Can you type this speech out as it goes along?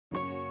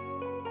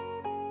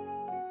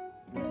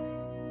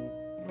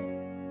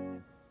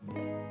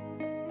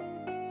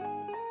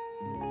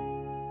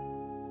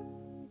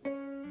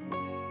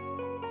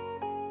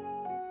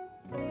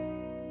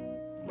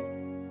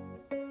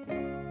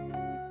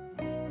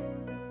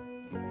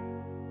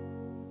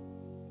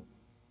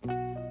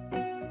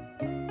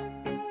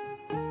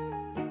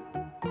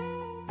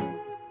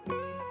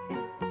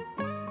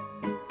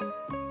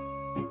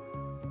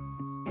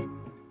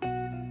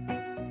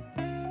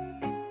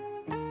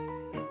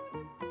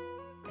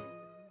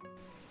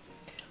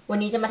วัน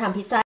นี้จะมาทำ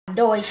พิซซ่า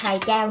โดยใช้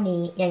แก้ว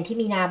นี้อย่างที่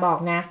มีนาบอก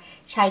นะ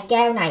ใช้แ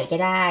ก้วไหนก็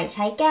ได้ใ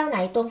ช้แก้วไหน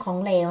ตวงของ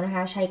เหลวนะค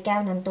ะใช้แก้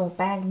วนั้นตวงแ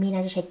ป้งมีน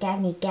าจะใช้แก้ว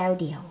นี้แก้ว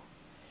เดียว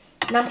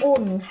น้ำ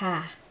อุ่นค่ะ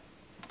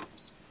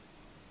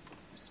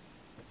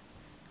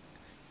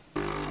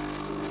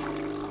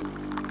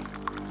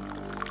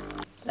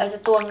เราจะ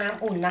ตวงน้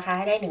ำอุ่นนะคะใ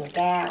ห้ได้1แ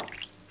ก้ว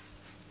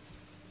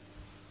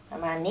ปร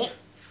ะมาณนี้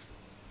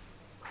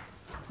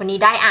วันนี้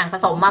ได้อ่างผ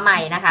สมมาใหม่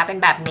นะคะเป็น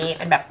แบบนี้เ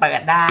ป็นแบบเปิ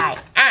ดได้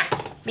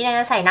มีนาจ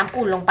ะใส่น้ำ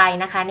อุ่นลงไป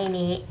นะคะใน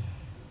นี้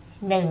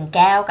1แ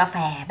ก้วกาแฟ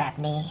แบบ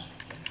นี้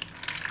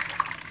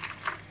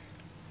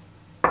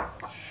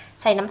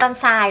ใส่น้ำตาล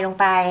ทรายลง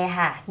ไป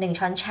ค่ะ1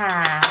ช้อนชา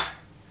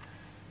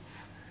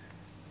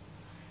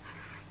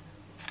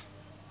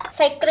ใ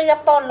ส่เกลือ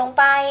ป่นลง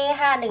ไป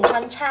ค่ะ1ช้อ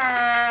นชา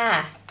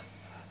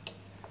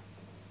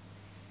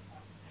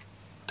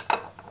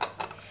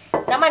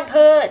น้ำมัน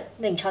พืช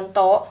1ช้อนโ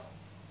ต๊ะ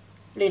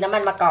หรือน้ำมั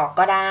นมะกอก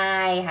ก็ได้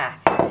ค่ะ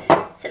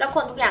เสร็จแล้วค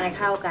นทุกอย่างให้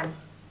เข้ากัน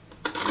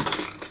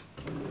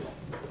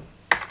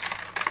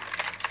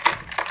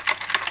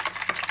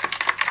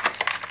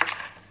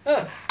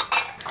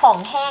ของ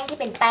แห้งที่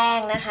เป็นแป้ง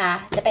นะคะ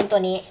จะเป็นตัว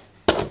นี้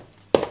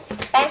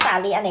แป้งสา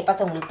ลีอเนกประ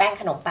สงค์หรือแป้ง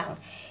ขนมปัง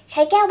ใ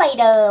ช้แก้วใบ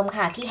เดิม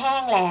ค่ะที่แห้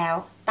งแล้ว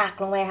ตัก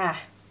ลงไปค่ะ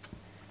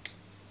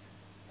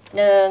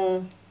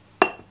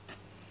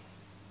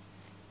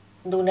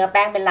ดูเนื้อแ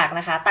ป้งเป็นหลัก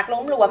นะคะตักห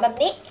ลวมๆแบบ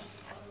นี้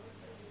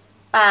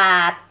ปา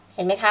ดเ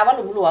ห็นไหมคะว่า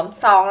หลวม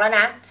ๆ2แล้วน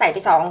ะใส่ไป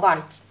2ก่อน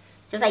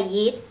จะใส่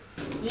ยีสต์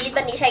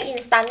วันนี้ใช้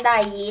instant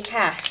dry yeast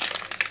ค่ะ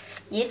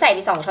ยีสต์ใส่ไป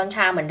2ช้อนช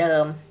าเหมือนเดิ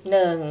ม2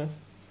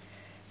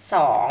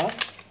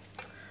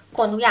ค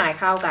นทุกอย่างให้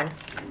เข้ากัน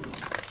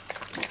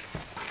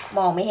ม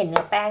องไม่เห็นเ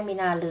นื้อแป้งมี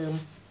นาลืม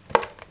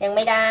ยังไ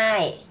ม่ได้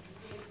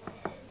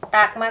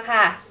ตักมาค่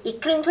ะอีก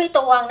ครึ่งถ้วยต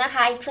วงนะค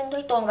ะอีกครึ่งถ้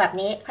วยตวงแบบ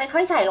นี้ค่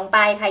อยๆใส่ลงไป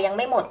ค่ะยังไ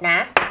ม่หมดนะ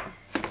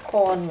ค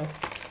น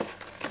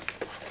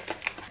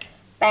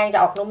แป้งจะ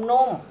ออก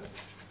นุ่มๆ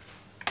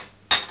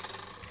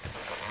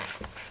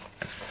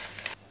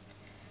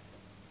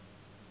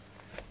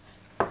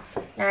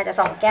น่าจะ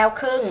2แก้ว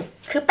ครึ่ง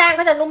คือแป้ง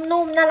ก็จะ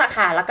นุ่มๆนั่นแหละ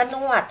ค่ะแล้วก็น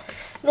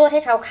วดใ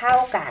ห้เขาเข้า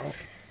กัน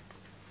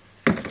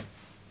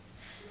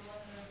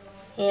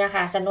นี่นะค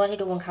ะจะนวดให้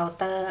ดูบนเคาน์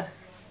เตอร์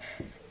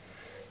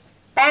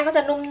แป้งก็จ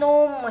ะ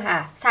นุ่มๆค่ะ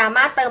สาม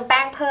ารถเติมแป้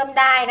งเพิ่ม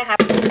ได้นะคะ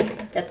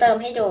เดี๋ยวเติม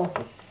ให้ดู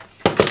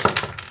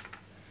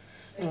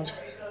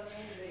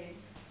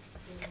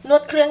นว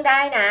ดเครื่องได้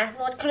นะ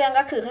นวดเครื่อง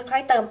ก็คือค่อ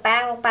ยๆเติมแป้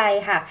งลงไป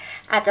ค่ะ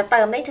อาจจะเ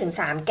ติมได้ถึง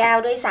3แก้ว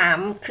ด้วย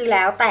3คือแ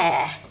ล้วแต่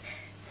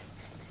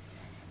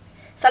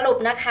สรุป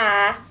นะคะ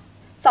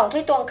2ถ้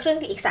วยตวงครึ่ง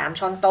อีก3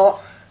ช้อนโต๊ะ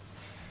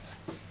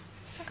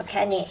เอาแ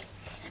ค่นี้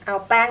เอา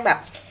แป้งแบบ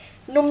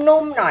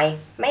นุ่มๆหน่อย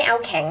ไม่เอา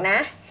แข็งนะ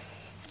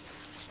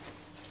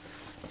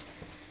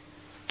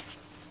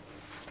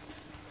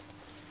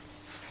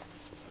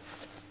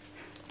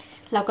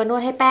เราก็นว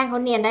ดให้แป้งเขา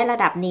เนียนได้ระ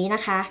ดับนี้น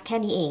ะคะแค่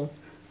นี้เอง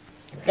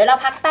เดี๋ยวเรา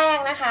พักแป้ง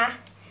นะคะ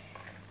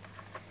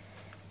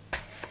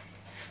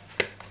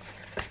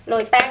โร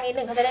ยแป้งนิด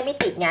นึงเขาจะได้ไม่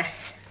ติดไง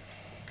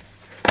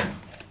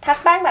พัก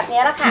แป้งแบบ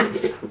นี้แล้วค่ะ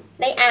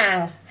ในอ่าง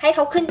ให้เข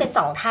าขึ้นเป็น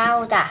2เท่า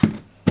จ้ะ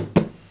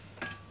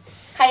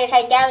ใครจะใช้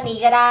แก้วนี้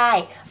ก็ได้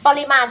ป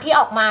ริมาณที่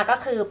ออกมาก็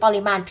คือป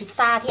ริมาณพิซ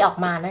ซ่าที่ออก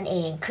มานั่นเอ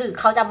งคือ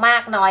เขาจะมา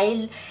กน้อย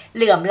เ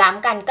หลื่อมล้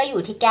ำกันก็อ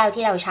ยู่ที่แก้ว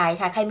ที่เราใช้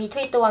ค่ะใครมีถ้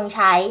วยตวงใ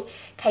ช้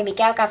ใครมีแ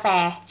ก้วกาแฟ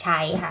ใช้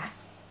ค่ะ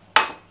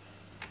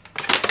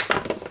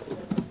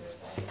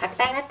พักแ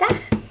ป้งนะจ๊ะ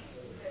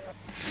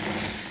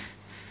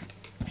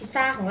พิซ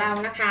ซ่าของเรา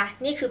นะคะ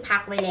นี่คือพั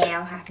กไว้แล้ว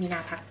ค่ะมีนา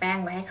พักแป้ง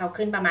ไว้ให้เขา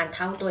ขึ้นประมาณเ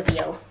ท่าตัวเดี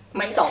ยวไ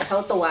ม่2เท่า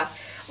ตัว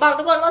บอก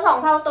ทุกคนว่า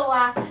2เท่าตัว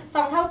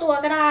2เท่าตัว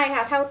ก็ได้ค่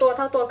ะเท่าตั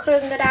วครึ่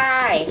งก็ได้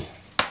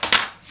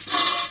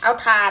เอา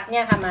ถาดเนี่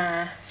ยค่ะมา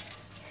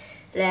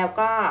แล้ว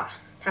ก็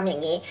ทำอย่า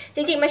งนี้จ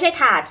ริงๆไม่ใช่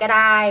ถาดก็ไ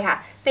ด้ค่ะ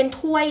เป็น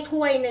ถ้ว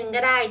ยหนึ่ง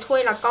ก็ได้ถ้ว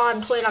ยละก้อน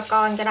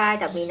ก็ได้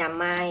แต่มีน้ำ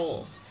ไม่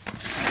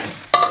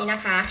นี่น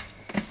ะคะ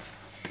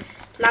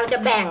เราจะ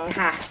แบ่ง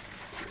ค่ะ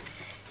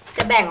จ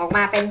ะแบ่งออกม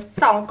าเป็น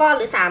2ก้อน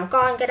หรือ3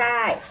ก้อนก็ไ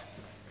ด้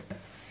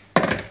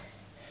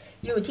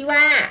อยู่ที่ว่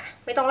า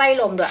ไม่ต้องไล่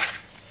ลมด้วย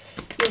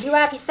อยู่ที่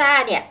ว่าพิซซ่า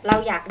เนี่ยเรา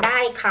อยากได้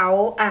เขา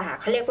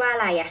เรียกว่าอะ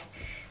ไร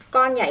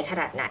ก้อนใหญ่ข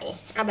นาดไหน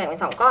แบ่งเป็น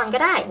2ก้อนก็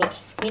ได้นี่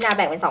มีนาแ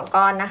บ่งเป็น2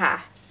ก้อนนะคะ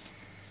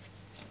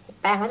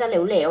แป้งเขาจะเ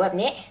หลวๆแบบ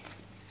นี้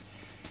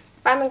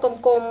แป้งเป็นก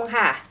ลมๆ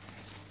ค่ะ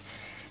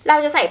เรา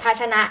จะใส่ภา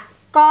ชนะ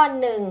ก้อน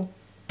หนึ่ง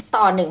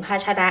ต่อ1ภา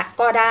ชนะ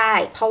ก็ได้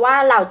เพราะว่า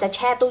เราจะแ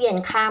ช่ตู้เย็น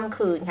ข้าม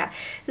คืนค่ะ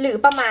หรือ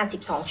ประมาณ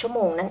12ชั่วโม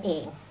งนั่นเอ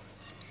ง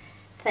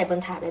ใส่บน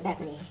ถาดไว้แบบ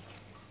นี้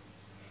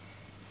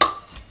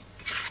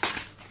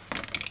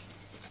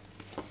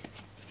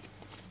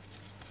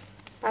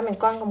ป้าเป็น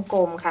ก้อนก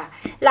ลมๆค่ะ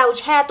เรา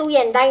แช่ตู้เ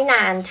ย็นได้น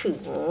านถึ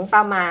งป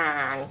ระมา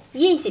ณ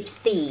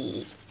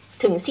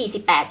24ถึง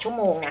48ชั่ว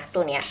โมงนะ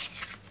ตัวเนี้ย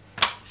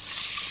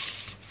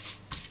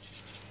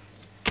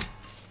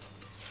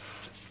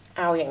เ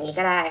อาอย่างนี้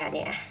ก็ได้ค่ะเ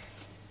นี่ย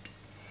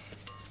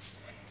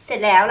เสร็จ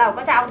แล้วเรา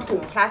ก็จะเอาถุ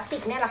งพลาสติ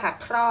กเนี่ยแหละค่ะ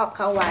ครอบเ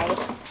ขาไว้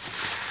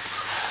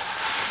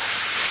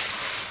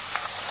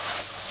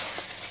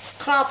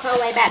ครอบเขา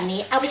ไว้แบบนี้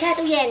เอาไปแช่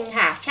ตู้เย็น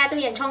ค่ะแช่ตู้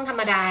เย็นช่องธรร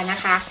มดานะ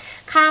คะ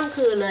ข้าม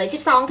คืนเลย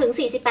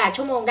 12-48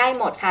 ชั่วโมงได้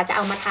หมดค่ะจะเอ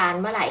ามาทาน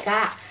เมื่อไหร่ก็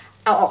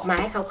เอาออกมา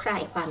ให้เขาคลา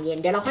ยความเย็น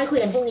เดี๋ยวเราค่อยคุย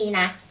กันพรุ่งนี้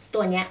นะตั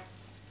วเนี้ย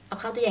เอา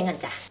เข้าตู้เย็นกัน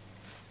จ้ะ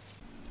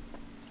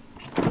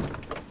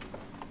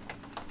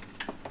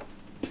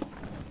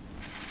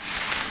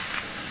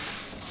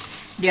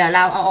เดี๋ยวเร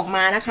าเอาออกม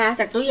านะคะ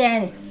จากตู้เย็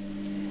น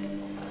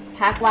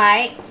พักไว้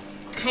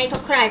ให้เขา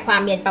คลายควา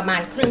มเย็นประมา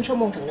ณครึ่งชั่ว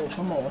โมงถึง1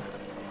 ชั่วโมง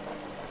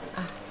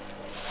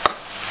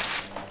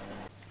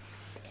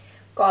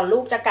ก่อนลู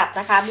กจะกลับ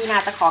นะคะมีนา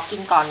จะขอกิ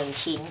นก่อน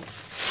1 ชิ้น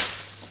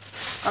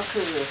ก็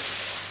คือ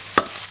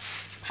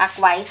พัก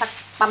ไว้สัก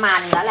ประมาณ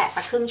นึงแล้วแหละ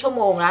สักครึ่งชั่วโ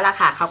มงแล้วล่ะ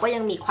ค่ะเขาก็ยั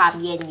งมีความ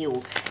เย็นอยู่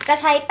จะ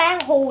ใช้แป้ง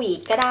โฮลวี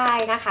ตก็ได้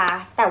นะคะ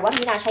แต่ว่า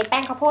มีนาใช้แป้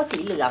งข้าวโพดสี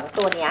เหลือง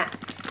ตัวเนี้ย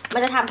มั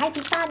นจะทำให้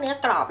พิซซ่าเนื้อ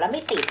กรอบและไ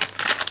ม่ติด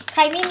ใค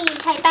รไม่มี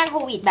ใช้แป้งโฮ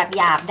ลวีตแบบห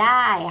ยาบไ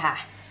ด้ค่ะ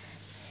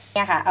เ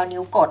นี่ยค่ะเอา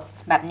นิ้วกด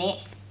แบบนี้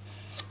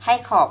ให้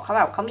ขอบเขาแ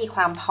บบเขามีค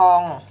วามพอ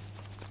ง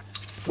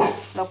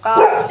แล้วก็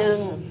ดึ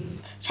ง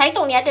ใช้ต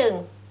รงนี้ดึง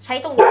ใช้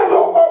ตรงนี้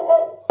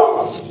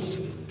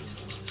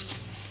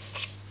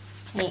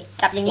นี่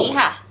จับอย่างนี้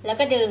ค่ะแล้ว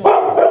ก็ดึง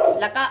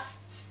แล้วก็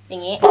อย่า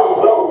งนี้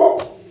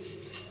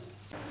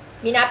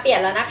มีนาเปลี่ยน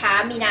แล้วนะคะ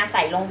มีนาใ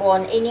ส่ลงบน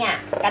ไอเนี่ย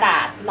กระดา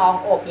ษรอง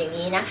อบอย่าง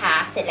นี้นะคะ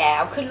เสร็จแล้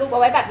วขึ้นรูปเอา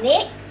ไว้แบบนี้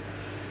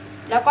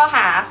แล้วก็ห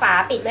าฝา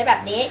ปิดไว้แบ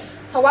บนี้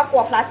เพราะว่ากลั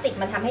วพลาสติก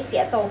มันทำให้เสี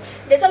ยทรง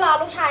เดี๋ยวจะรอ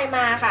ลูกชายม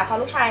าค่ะพอ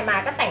ลูกชายมา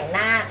ก็แต่งห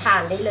น้าทา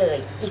นได้เลย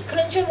อีกค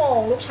รึ่งชั่วโมง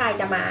ลูกชาย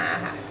จะมา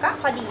ค่ะก็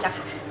พอดีละ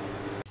ค่ะ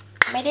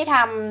ไม่ได้ท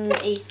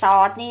ำไอซอ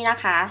สนี่นะ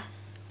คะ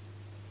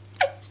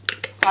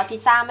ซอสพิ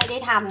ซซ่าไม่ได้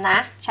ทำนะ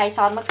ใช้ซ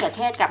อสมะเขือเ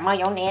ทศกับมา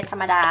ยองเนสธร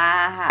รมดา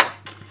ค่ะ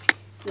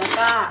แล้ว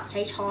ก็ใ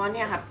ช้ช้อนเ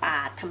นี่ยค่ะปา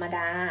ดธรรมด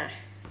า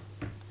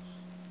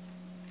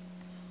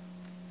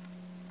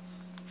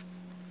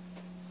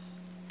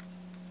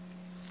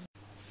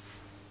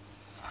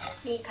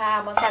นี่ค่ะ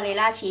มอสซาเรล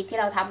ล่าชีสที่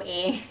เราทำเอ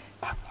ง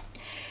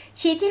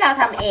ชีสที่เรา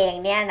ทำเอง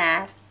เนี่ยนะ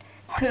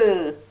คือ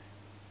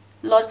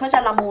รสเขาจะ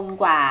ละมุน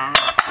กว่า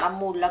ละ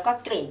มุนแล้วก็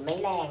กลิ่นไม่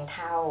แรงเ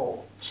ท่า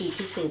ชีส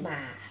ที่ซื้อมา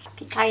พ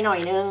ริกไทยหน่อ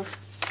ยนึง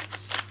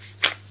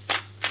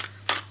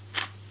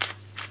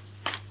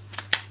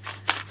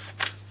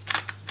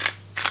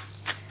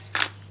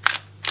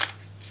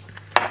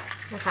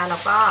นะคะแล้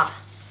วก็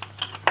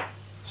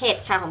เห็ด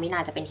ค่ะของมินา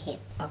จะเป็นเห็ด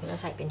เราก็จะ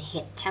ใส่เป็นเห็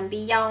ดแชมปิ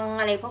ญอง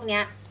อะไรพวกเนี้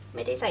ยไ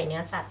ม่ได้ใส่เนื้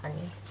อสัตว์วัน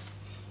นี้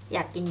อย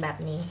ากกินแบบ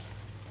นี้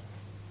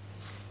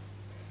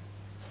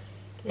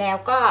แล้ว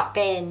ก็เ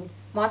ป็น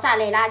มอสซา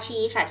เรลล่าชี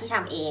สค่ะที่ท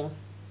ำเอง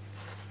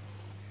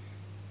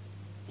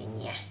เป็น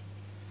ไง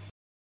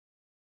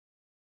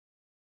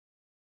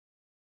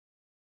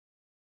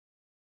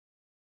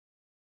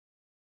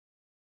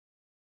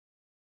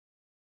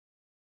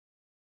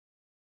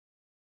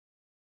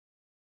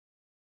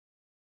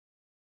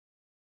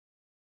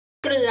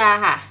เกลือ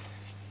ค่ะ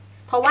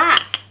เพราะว่า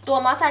ตัว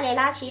มอสซาเรล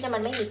ล่าชีสมั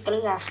นไม่มีเก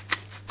ลือ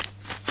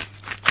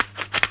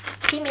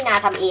ที่มีนา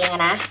ทำเองอ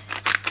ะนะ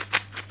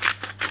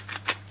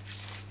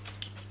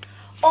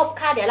อบ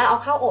ค่ะเดี๋ยวเราเอา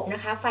เข้าอบน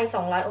ะคะไฟ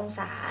200 องศ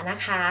านะ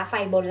คะไฟ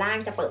บนล่าง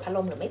จะเปิดพัดล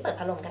มหรือไม่เปิด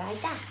พัดลมก็ได้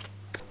จ้ะ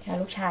แล้ว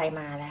ลูกชาย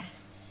มาแล้ว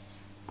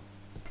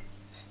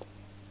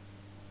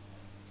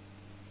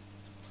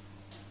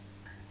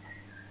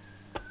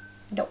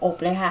เดี๋ยวอบ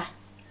เลยค่ะ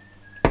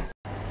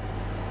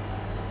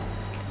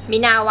มี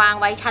นาวาง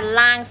ไว้ชั้น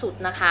ล่างสุด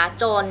นะคะ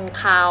จน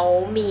เขา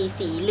มี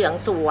สีเหลือง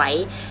สวย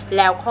แ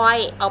ล้วค่อย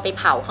เอาไป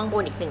เผาข้างบ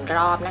นอีก1 ร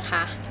อบนะค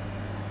ะ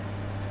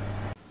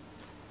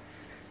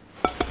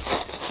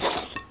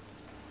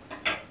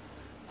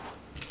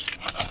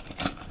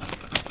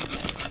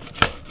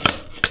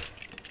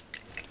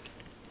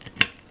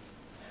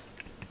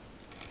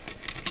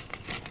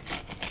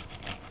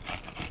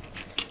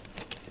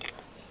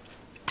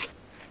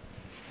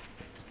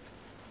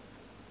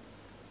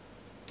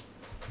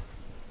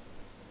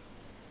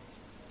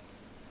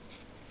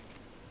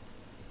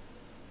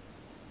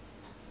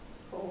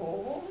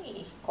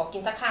ขอกิ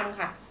นสักคำ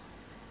ค่ะ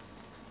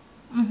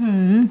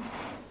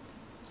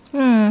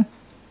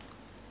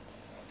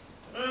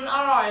อ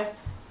ร่อย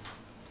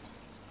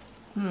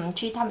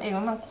ชีสทำเองแ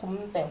ล้วมันคุ้ม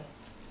เต็ม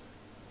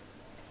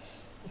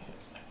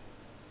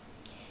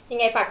ยัง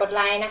ไงฝากกดไ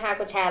ลค์นะคะ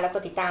กดแชร์แล้วก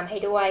ดติดตามให้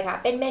ด้วยค่ะ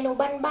เป็นเมนู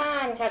บ้า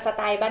นๆค่ะสไ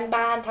ตล์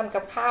บ้านๆทำ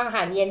กับข้าวอาห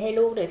ารเย็นให้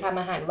ลูกหรือทำ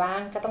อาหารว่า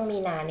งก็ต้องมี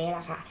นาเนี่ยแหล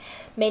ะค่ะ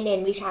ไม่เน้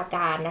นวิชาก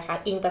ารนะคะ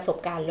อิงประสบ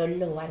การณ์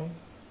ล้วน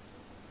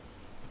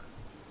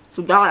ๆ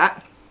สุดยอดละ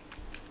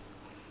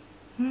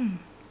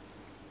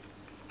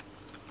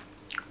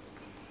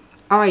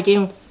อร่อยจริ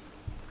ง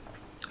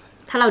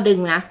ถ้าเราดึง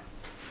นะ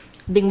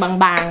ดึงบ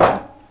าง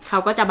ๆเขา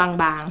ก็จะบาง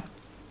ๆ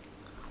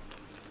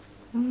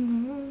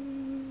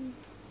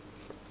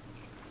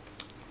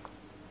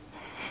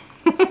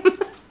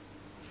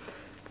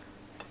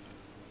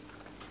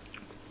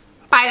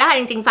ไปแล้วค่ะ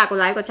จริงๆฝากกด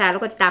ไลค์กดแชร์แล้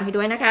วกดติดตามให้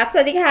ด้วยนะคะส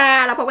วัสดีค่ะ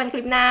แล้วพบกันค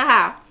ลิปหน้าค่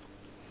ะ